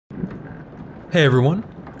Hey everyone,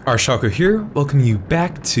 ArchTalko here, welcoming you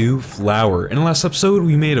back to Flower. In the last episode,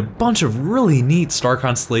 we made a bunch of really neat star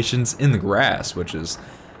constellations in the grass, which is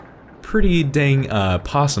pretty dang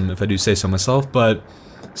possum if I do say so myself, but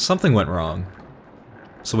something went wrong.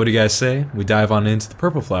 So what do you guys say? We dive on into the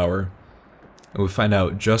purple flower, and we find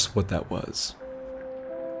out just what that was.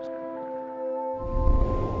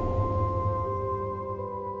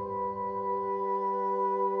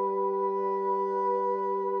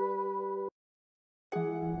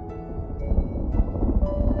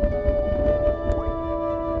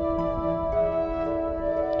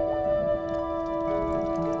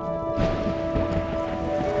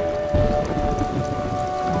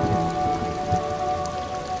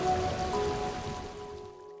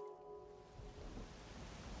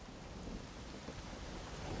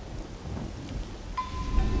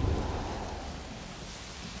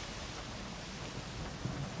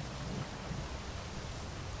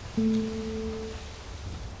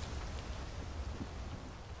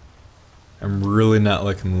 I'm really not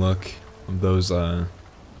liking the look of those, I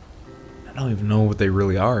don't even know what they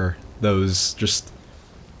really are. Those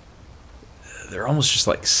they're almost just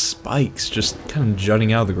like spikes, just kind of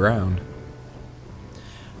jutting out of the ground.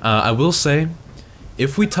 I will say,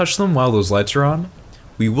 if we touch them while those lights are on,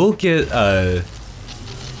 we will get, pretty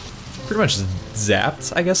much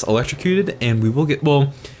zapped, I guess, electrocuted, and we will get,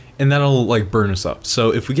 well, and that'll, like, burn us up.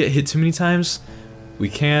 So if we get hit too many times, we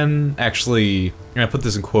can actually, I'm gonna put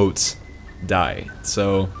this in quotes, die.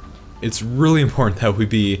 So it's really important that we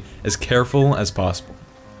be as careful as possible.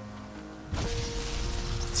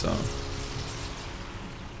 So,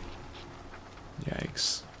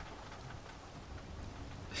 yikes.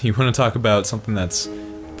 You want to talk about something that's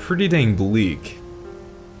pretty dang bleak?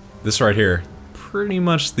 This right here, pretty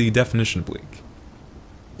much the definition of bleak.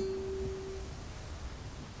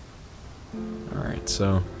 Alright,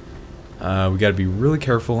 so we gotta be really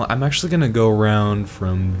careful. I'm actually gonna go around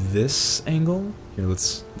from this angle. Here,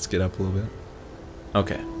 let's get up a little bit.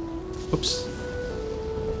 Okay. Oops.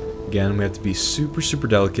 Again, we have to be super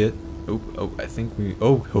delicate. Oh, I think we.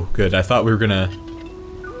 Oh, good. I thought we were gonna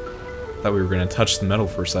touch the metal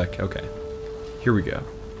for a sec. Okay. Here we go.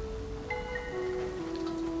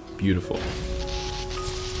 Beautiful.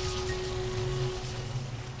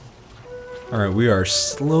 All right, we are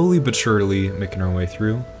slowly but surely making our way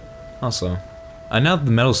through. Also, now that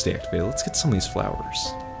the metal's deactivated, let's get some of these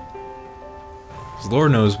flowers. Because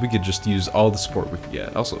Lord knows we could just use all the support we could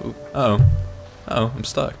get. Also, oh, I'm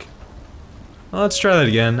stuck. Well, let's try that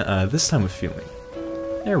again, this time with feeling.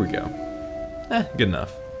 There we go. Good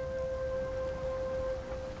enough.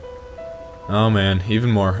 Oh man, even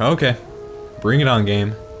more. Okay. Bring it on,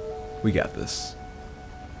 game. We got this.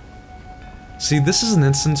 See, this is an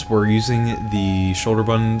instance where using the shoulder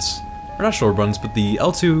buttons, or not shoulder buttons, but the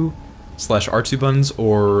L2/R2 buttons,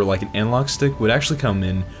 or like an analog stick, would actually come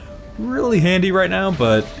in really handy right now,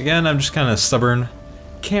 but again, I'm just kind of stubborn.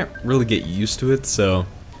 Can't really get used to it, so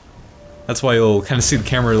that's why you'll kind of see the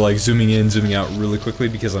camera like zooming in, zooming out really quickly,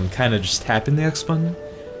 because I'm kind of just tapping the X button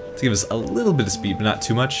to give us a little bit of speed, but not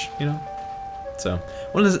too much, you know? So,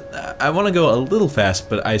 I want to go a little fast,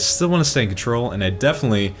 but I still want to stay in control, and I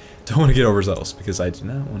definitely don't want to get overzealous, because I do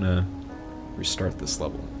not want to restart this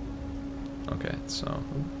level. Okay, so,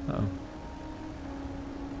 oh.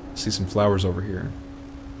 See some flowers over here.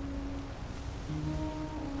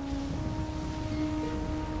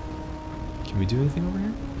 Can we do anything over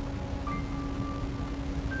here?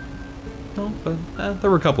 No, but there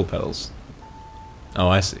were a couple petals. Oh,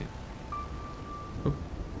 I see. Oh.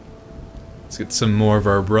 Let's get some more of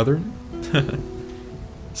our brethren.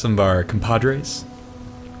 Some of our compadres.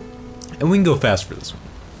 And we can go fast for this one.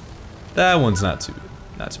 That one's not too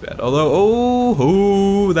bad.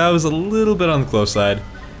 Although, that was a little bit on the close side.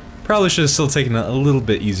 Probably should have still taken it a little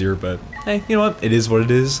bit easier, but hey, you know what? It is what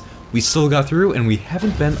it is. We still got through, and we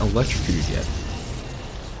haven't been electrocuted yet.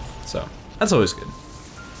 So, that's always good.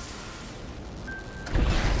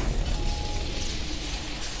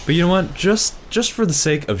 But you know what? Just for the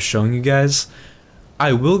sake of showing you guys,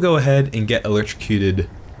 I will go ahead and get electrocuted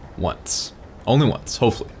once. Only once,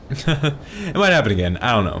 hopefully. It might happen again,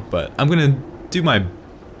 I don't know, but I'm gonna do my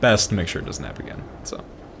best to make sure it doesn't happen again, so.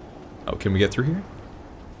 Oh, can we get through here?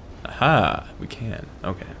 Aha, we can,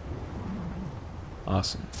 okay.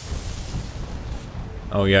 Awesome.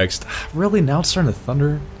 Oh yikes, really? Now it's starting to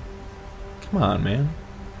thunder? Come on, man.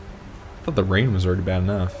 I thought the rain was already bad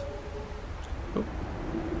enough. Oh.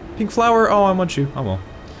 Pink flower, oh, I want you, oh well.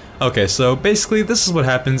 Okay, so basically this is what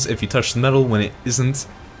happens if you touch the metal when it isn't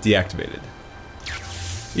deactivated.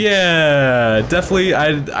 Yeah, definitely,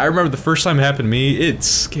 I remember the first time it happened to me, it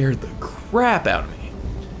scared the crap out of me.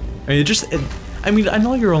 I mean, I mean, I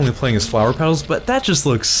know you're only playing as flower petals, but that just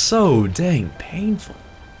looks so dang painful.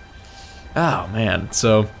 Oh man,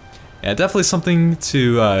 so yeah, definitely something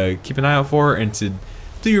to keep an eye out for and to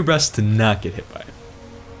do your best to not get hit by it.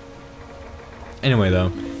 Anyway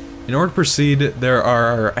though, in order to proceed, there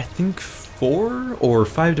are, I think, 4 or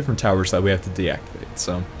 5 different towers that we have to deactivate,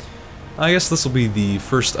 so I guess this will be the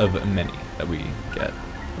first of many that we get.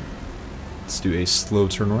 Let's do a slow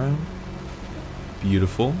turnaround.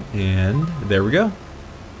 Beautiful, and there we go.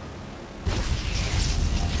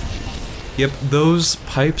 Yep, those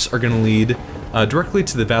pipes are going to lead directly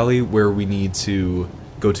to the valley where we need to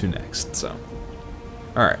go to next, so.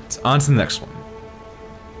 Alright, on to the next one.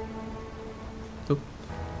 Oh,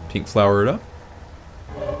 pink flower it up.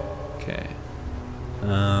 Okay.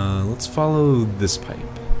 Let's follow this pipe.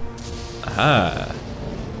 Aha!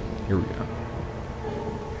 Here we go.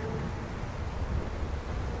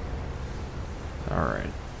 Alright.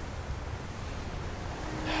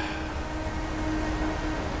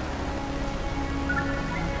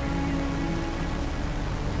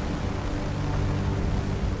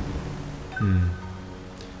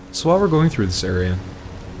 So while we're going through this area,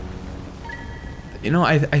 you know,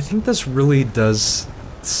 I think this really does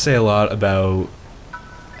say a lot about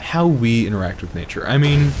how we interact with nature. I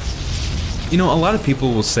mean, you know, a lot of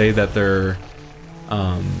people will say that they're,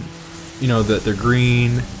 you know, that they're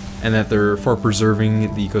green and that they're for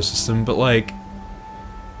preserving the ecosystem, but like,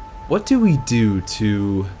 what do we do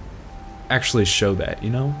to actually show that,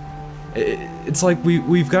 you know? It's like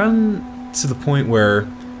we've gotten to the point where,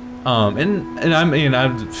 and I mean,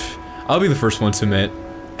 I'll be the first one to admit,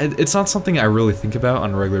 it's not something I really think about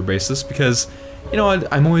on a regular basis because, you know,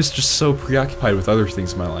 I'm always just so preoccupied with other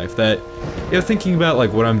things in my life that, you know, thinking about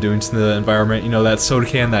like what I'm doing to the environment, you know, that soda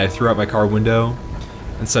can that I threw out my car window,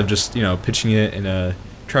 instead of just, you know, pitching it in a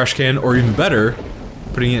trash can, or even better,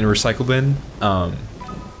 putting it in a recycle bin,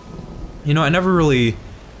 you know, I never really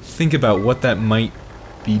think about what that might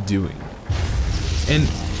be doing. And,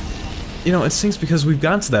 you know, it stinks because we've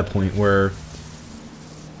gotten to that point where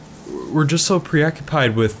we're just so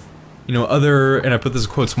preoccupied with, you know, other, and I put this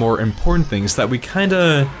in quotes, more important things that we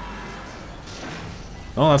kinda,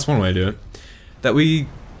 oh, that's one way to do it, that we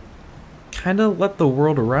kinda let the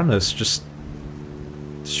world around us just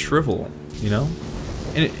shrivel, you know?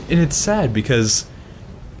 And it's sad because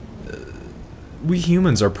we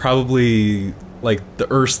humans are probably like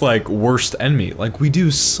the Earth's like worst enemy. Like we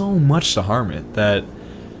do so much to harm it that,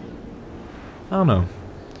 I don't know.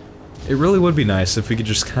 It really would be nice if we could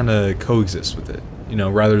just kind of coexist with it, you know,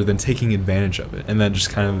 rather than taking advantage of it and then just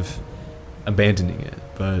kind of abandoning it.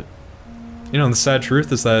 But, you know, the sad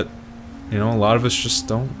truth is that, you know, a lot of us just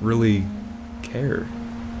don't really care.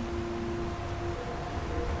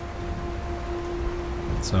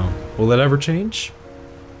 So, will that ever change?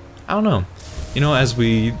 I don't know. You know, as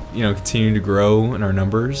we, you know, continue to grow in our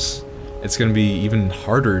numbers, it's going to be even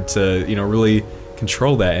harder to, you know, really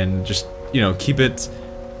control that and just, you know, keep it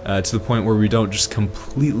to the point where we don't just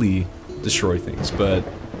completely destroy things, but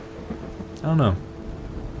I don't know.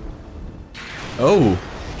 Oh,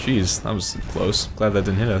 jeez, that was close. Glad that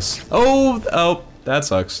didn't hit us. Oh, that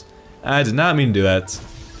sucks. I did not mean to do that.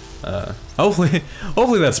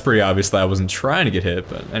 Hopefully that's pretty obvious that I wasn't trying to get hit,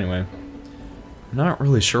 but anyway. I'm not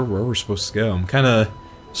really sure where we're supposed to go. I'm kinda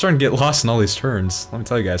starting to get lost in all these turns. Let me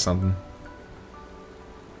tell you guys something.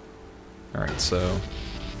 Alright, so...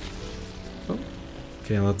 oh.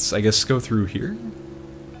 Okay, let's, I guess, go through here.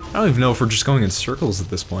 I don't even know if we're just going in circles at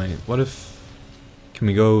this point. What if... can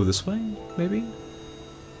we go this way, maybe?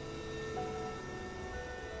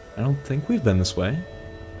 I don't think we've been this way.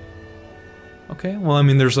 Okay, well, I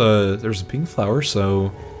mean, there's a pink flower,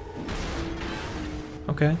 so...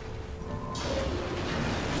 okay.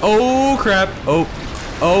 Oh, crap! Oh.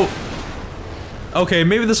 Okay,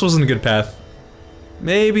 maybe this wasn't a good path.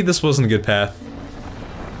 Maybe this wasn't a good path.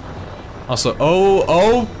 Also,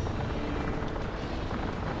 oh!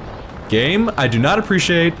 Game, I do not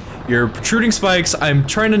appreciate your protruding spikes. I'm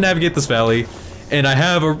trying to navigate this valley, and I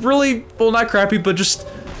have a really, well, not crappy, but just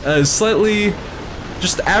slightly,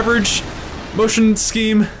 just average motion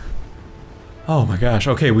scheme. Oh my gosh,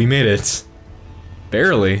 okay, we made it.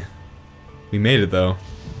 Barely. We made it, though.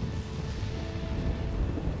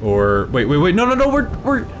 Or, wait, no,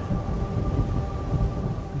 we're...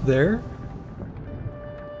 there?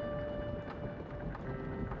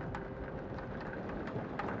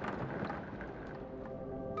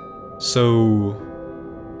 So...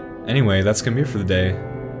 anyway, that's gonna be it for the day.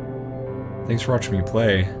 Thanks for watching me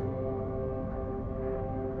play.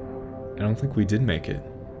 I don't think we did make it.